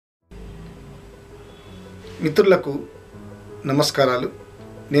మిత్రులకు నమస్కారాలు.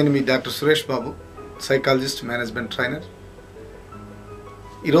 నేను మీ doctor Suresh Babu, psychologist, management trainer.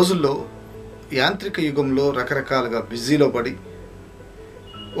 ఈ రోజుల్లో యాంత్రిక యుగంలో రకరకాలుగా బిజీలో పడి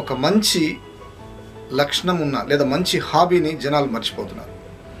ఒక మంచి లక్షణం ఉన్న లేదా మంచి హాబీని జనాలు మర్చిపోతున్నారు.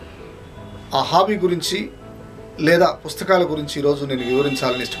 ఆ హాబీ గురించి లేదా పుస్తకాల గురించి ఈరోజు నేను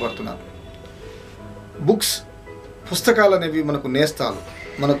వివరించాలని ఇష్టపడుతున్నాను. పుస్తకాలు అనేవి మనకు నేస్తాలు,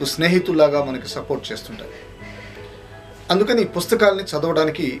 మనకు స్నేహితుల్లాగా మనకి సపోర్ట్ చేస్తుంటాయి. అందుకని పుస్తకాలని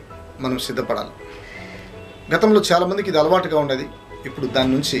చదవడానికి మనం సిద్ధపడాలి. గతంలో చాలామందికి ఇది అలవాటుగా ఉండేది. ఇప్పుడు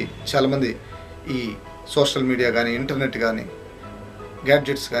దాని నుంచి చాలామంది ఈ సోషల్ మీడియా కానీ, ఇంటర్నెట్ కానీ,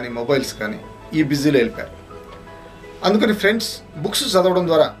 గ్యాడ్జెట్స్ కానీ, మొబైల్స్ కానీ ఈ బిజీలో వెళ్ళిపోయారు. అందుకని ఫ్రెండ్స్, బుక్స్ చదవడం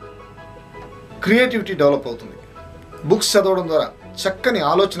ద్వారా క్రియేటివిటీ డెవలప్ అవుతుంది. బుక్స్ చదవడం ద్వారా చక్కని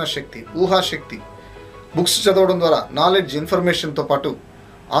ఆలోచన శక్తి, ఊహాశక్తి, బుక్స్ చదవడం ద్వారా నాలెడ్జ్, ఇన్ఫర్మేషన్తో పాటు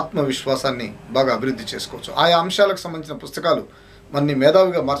ఆత్మవిశ్వాసాన్ని బాగా అభివృద్ధి చేసుకోవచ్చు. ఆయా అంశాలకు సంబంధించిన పుస్తకాలు మనని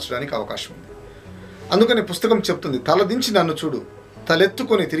మేధావిగా మార్చడానికి అవకాశం ఉంది. అందుకని పుస్తకం చెప్తుంది, తలదించి నన్ను చూడు,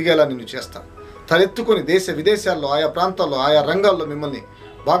 తలెత్తుకొని తిరిగేలా నిన్ను చేస్తా, తలెత్తుకొని దేశ విదేశాల్లో, ఆయా ప్రాంతాల్లో, ఆయా రంగాల్లో మిమ్మల్ని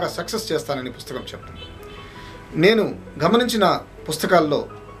బాగా సక్సెస్ చేస్తానని పుస్తకం చెప్తుంది. నేను గమనించిన పుస్తకాల్లో,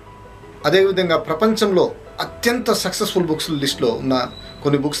 అదేవిధంగా ప్రపంచంలో అత్యంత సక్సెస్ఫుల్ బుక్స్ లిస్ట్లో ఉన్న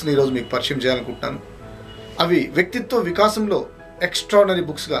కొన్ని బుక్స్ని ఈరోజు మీకు పరిచయం చేయాలనుకుంటున్నాను. అవి వ్యక్తిత్వ వికాసంలో ఎక్స్ట్రాడినరీ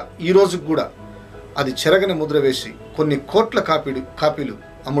బుక్స్గా ఈ రోజుకు కూడా అది చెరగని ముద్ర వేసి కొన్ని కోట్ల కాపీలు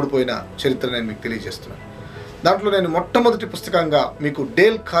అమ్ముడుపోయిన చరిత్ర నేను మీకు తెలియజేస్తున్నాను. దాంట్లో నేను మొట్టమొదటి పుస్తకంగా మీకు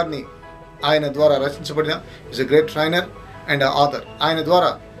డేల్ కార్నీ, ఆయన ద్వారా రచించబడిన, is a great trainer and author, ఆయన ద్వారా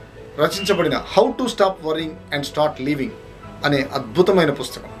రచించబడిన how to stop worrying and start living అనే అద్భుతమైన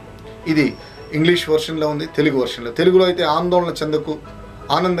పుస్తకం. ఇది ఇంగ్లీష్ వర్షన్లో ఉంది, తెలుగు వర్షన్లో. తెలుగులో అయితే ఆందోళన చెందకు,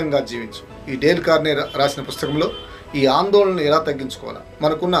 ఆనందంగా జీవించు. ఈ డేల్ కార్నీ రాసిన పుస్తకంలో ఈ ఆందోళనను ఎలా తగ్గించుకోవాలా,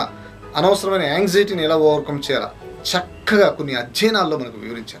 మనకున్న అనవసరమైన యాంగ్జైటీని ఎలా ఓవర్కమ్ చేయాలా చక్కగా కొన్ని అధ్యయనాల్లో మనకు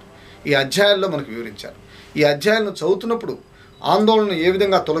వివరించారు. ఈ అధ్యాయాల్లో మనకు వివరించారు. ఈ అధ్యాయాలను చదువుతున్నప్పుడు ఆందోళనను ఏ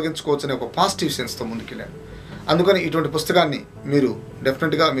విధంగా తొలగించుకోవచ్చు అనే ఒక పాజిటివ్ సెన్స్తో ముందుకెళ్ళాడు. అందుకని ఇటువంటి పుస్తకాన్ని మీరు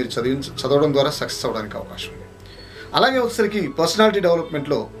డెఫినెట్గా మీరు చదవడం ద్వారా సక్సెస్ అవ్వడానికి అవకాశం ఉంది. అలాగే ఒకసారికి పర్సనాలిటీ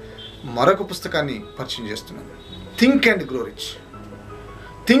డెవలప్మెంట్లో మరొక పుస్తకాన్ని పరిచయం చేస్తున్నాను, think and grow rich.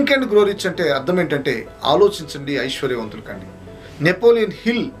 Think and grow rich అంటే అర్థం ఏంటంటే ఆలోచించండి, ఐశ్వర్యవంతులు కండి. నెపోలియన్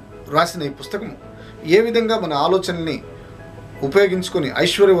హిల్ రాసిన ఈ పుస్తకం ఏ విధంగా మన ఆలోచనల్ని ఉపయోగించుకొని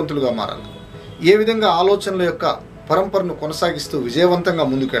ఐశ్వర్యవంతులుగా మారాలి, ఏ విధంగా ఆలోచనల యొక్క పరంపరను కొనసాగిస్తూ విజయవంతంగా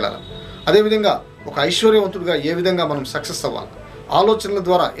ముందుకెళ్ళాలి, అదేవిధంగా ఒక ఐశ్వర్యవంతుడిగా ఏ విధంగా మనం సక్సెస్ అవ్వాలి, ఆలోచనల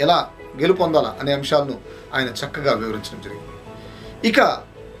ద్వారా ఎలా గెలుపొందాలా అనే అంశాలను ఆయన చక్కగా వివరించడం జరిగింది. ఇక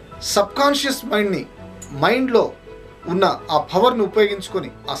సబ్కాన్షియస్ మైండ్లో ఉన్న ఆ పవర్ని ఉపయోగించుకొని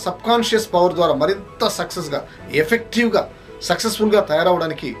ఆ సబ్కాన్షియస్ పవర్ ద్వారా మరింత సక్సెస్గా, ఎఫెక్టివ్గా, సక్సెస్ఫుల్గా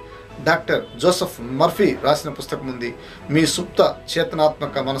తయారవడానికి డాక్టర్ జోసెఫ్ మర్ఫీ రాసిన పుస్తకం ఉంది, మీ సుప్త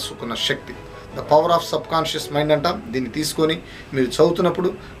చేతనాత్మక మనసుకున్న శక్తి, the power of subconscious mind అంటాం. దీన్ని తీసుకొని మీరు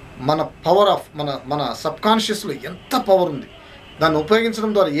చదువుతున్నప్పుడు మన పవర్ ఆఫ్ మన సబ్కాన్షియస్లో ఎంత పవర్ ఉంది, దాన్ని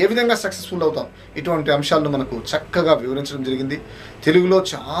ఉపయోగించడం ద్వారా ఏ విధంగా సక్సెస్ఫుల్ అవుతాం, ఇటువంటి అంశాలను మనకు చక్కగా వివరించడం జరిగింది. తెలుగులో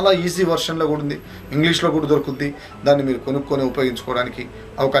చాలా ఈజీ వర్షన్లో కూడా ఉంది, ఇంగ్లీష్లో కూడా దొరుకుద్ది. దాన్ని మీరు కొనుక్కొని ఉపయోగించుకోవడానికి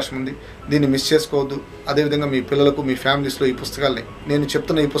అవకాశం ఉంది. దీన్ని మిస్ చేసుకోవద్దు. అదేవిధంగా మీ పిల్లలకు, మీ ఫ్యామిలీస్లో ఈ పుస్తకాల్ని, నేను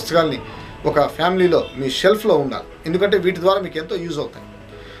చెప్తున్న ఈ పుస్తకాల్ని ఒక ఫ్యామిలీలో మీ షెల్ఫ్లో ఉండాలి, ఎందుకంటే వీటి ద్వారా మీకు ఎంతో యూజ్ అవుతాయి.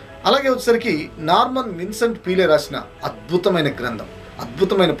 అలాగే వచ్చేసరికి నార్మన్ విన్సెంట్ పీలే రాసిన అద్భుతమైన గ్రంథం,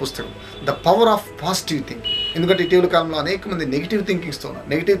 అద్భుతమైన పుస్తకం, the power of positive thinking. ఎందుకంటే ఇటీవల కాలంలో అనేక మంది నెగిటివ్ థింకింగ్స్తో ఉన్నారు.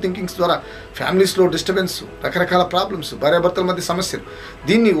 నెగిటివ్ థింకింగ్స్ ద్వారా ఫ్యామిలీస్లో డిస్టర్బెన్స్, రకరకాల ప్రాబ్లమ్స్, భార్యాభర్తల మధ్య సమస్యలు,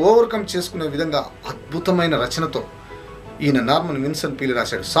 దీన్ని ఓవర్కమ్ చేసుకునే విధంగా అద్భుతమైన రచనతో ఈయన నార్మన్ విన్సెంట్ పీలే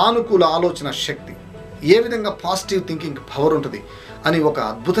రాశాడు. సానుకూల ఆలోచన శక్తి, ఏ విధంగా పాజిటివ్ థింకింగ్ పవర్ ఉంటుంది అని ఒక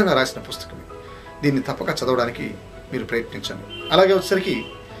అద్భుతంగా రాసిన పుస్తకం. దీన్ని తప్పక చదవడానికి మీరు ప్రయత్నించండి. అలాగే వచ్చేసరికి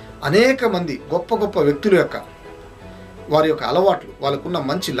అనేక మంది గొప్ప గొప్ప వ్యక్తుల యొక్క వారి యొక్క అలవాట్లు, వాళ్ళకున్న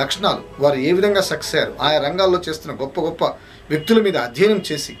మంచి లక్షణాలు, వారు ఏ విధంగా సక్సెస్ అయ్యారు, ఆయా రంగాల్లో చేస్తున్న గొప్ప గొప్ప వ్యక్తుల మీద అధ్యయనం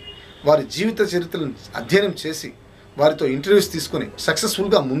చేసి, వారి జీవిత చరిత్రలను అధ్యయనం చేసి, వారితో ఇంటర్వ్యూస్ తీసుకొని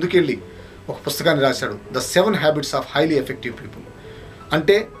సక్సెస్ఫుల్గా ముందుకెళ్ళి ఒక పుస్తకాన్ని రాశాడు, the 7 habits of highly effective people.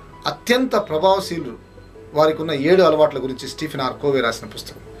 అంటే అత్యంత ప్రభావశీలు, వారికి ఉన్న 7 అలవాట్ల గురించి స్టీఫెన్ ఆర్ కోవే రాసిన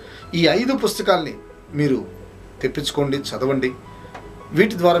పుస్తకం. ఈ 5 పుస్తకాల్ని మీరు తెప్పించుకోండి, చదవండి.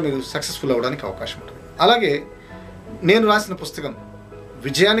 వీటి ద్వారా మీరు సక్సెస్ఫుల్ అవ్వడానికి అవకాశం ఉంటుంది. అలాగే నేను రాసిన పుస్తకం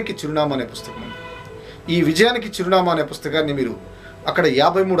విజయానికి చిరునామా అనే పుస్తకం ఉంది. ఈ విజయానికి చిరునామా అనే పుస్తకాన్ని మీరు అక్కడ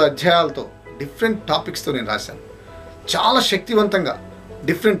 53 అధ్యాయాలతో డిఫరెంట్ టాపిక్స్తో నేను రాశాను. చాలా శక్తివంతంగా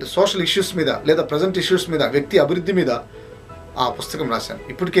డిఫరెంట్ సోషల్ ఇష్యూస్ మీద లేదా ప్రజెంట్ ఇష్యూస్ మీద, వ్యక్తి అభివృద్ధి మీద ఆ పుస్తకం రాశాను.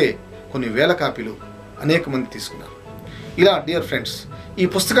 ఇప్పటికే కొన్ని వేల కాపీలు అనేక మంది తీసుకున్నారు. ఇలా డియర్ ఫ్రెండ్స్, ఈ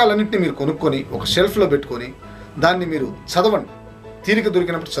పుస్తకాలన్నింటినీ మీరు కొనుక్కొని ఒక షెల్ఫ్లో పెట్టుకొని దాన్ని మీరు చదవండి. తీరిక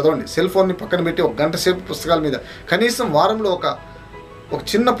దొరికినప్పుడు చదవండి. సెల్ ఫోన్ని పక్కన పెట్టి ఒక గంట సేపు పుస్తకాల మీద కనీసం వారంలో ఒక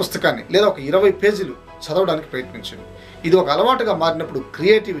చిన్న పుస్తకాన్ని లేదా ఒక 20 పేజీలు చదవడానికి ప్రయత్నించండి. ఇది ఒక అలవాటుగా మారినప్పుడు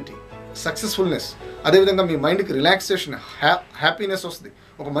క్రియేటివిటీ, సక్సెస్ఫుల్నెస్, అదేవిధంగా మీ మైండ్కి రిలాక్సేషన్, హ్యాపీనెస్ వస్తుంది.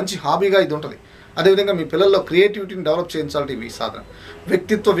 ఒక మంచి హాబీగా ఇది ఉంటుంది. అదేవిధంగా మీ పిల్లల్లో క్రియేటివిటీని డెవలప్ చేయించాలంటే ఈ సాధన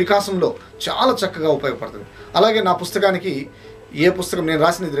వ్యక్తిత్వ వికాసంలో చాలా చక్కగా ఉపయోగపడుతుంది. అలాగే నా పుస్తకానికి ఏ పుస్తకం, నేను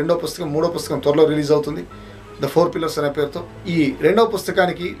రాసిన ఇది 2వ పుస్తకం, 3వ పుస్తకం త్వరలో రిలీజ్ అవుతుంది, ద 4 పిల్లర్స్ అనే పేరుతో. ఈ 2వ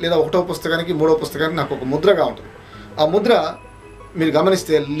పుస్తకానికి లేదా 1వ పుస్తకానికి 3వ పుస్తకానికి నాకు ఒక ముద్రగా ఉంటుంది. ఆ ముద్ర మీరు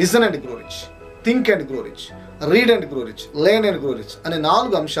గమనిస్తే listen and grow rich, think and grow rich, read and grow rich, learn and grow rich అనే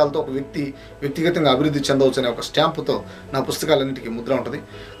 4 అంశాలతో ఒక వ్యక్తి వ్యక్తిగతంగా అభివృద్ధి చెందవచ్చు అనే ఒక స్టాంపుతో నా పుస్తకాలన్నింటికీ ముద్ర ఉంటుంది.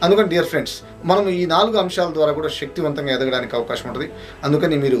 అందుకని డియర్ ఫ్రెండ్స్, మనం ఈ 4 అంశాల ద్వారా కూడా శక్తివంతంగా ఎదగడానికి అవకాశం ఉంటుంది.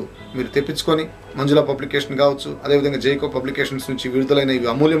 అందుకని మీరు తెప్పించుకొని మంజుల పబ్లికేషన్ కావచ్చు, అదేవిధంగా జైకో పబ్లికేషన్స్ నుంచి విడుదలైన ఇవి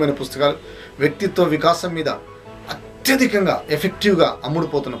అమూల్యమైన పుస్తకాలు. వ్యక్తిత్వ వికాసం మీద అత్యధికంగా ఎఫెక్టివ్గా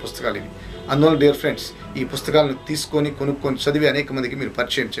అమ్ముడుపోతున్న పుస్తకాలు ఇవి. అందువల్ల డియర్ ఫ్రెండ్స్, ఈ పుస్తకాలను తీసుకొని కొనుక్కొని చదివి అనేక మందికి మీరు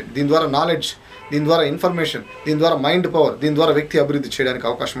పరిచయం చేయండి. దీని ద్వారా నాలెడ్జ్, దీని ద్వారా ఇన్ఫర్మేషన్, దీని ద్వారా మైండ్ పవర్, దీని ద్వారా వ్యక్తి అభివృద్ధి చేయడానికి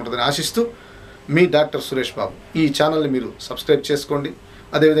అవకాశం ఉంటుందని ఆశిస్తూ మీ డాక్టర్ సురేష్ బాబు. ఈ ఛానల్ని మీరు సబ్స్క్రైబ్ చేసుకోండి,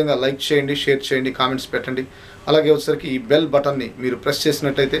 అదేవిధంగా లైక్ చేయండి, షేర్ చేయండి, కామెంట్స్ పెట్టండి. అలాగే వచ్చేసరికి ఈ బెల్ బటన్ని మీరు ప్రెస్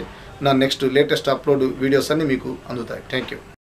చేసినట్టయితే నా నెక్స్ట్ లేటెస్ట్ అప్లోడ్ వీడియోస్ అన్నీ మీకు అందుతాయి. Thank you.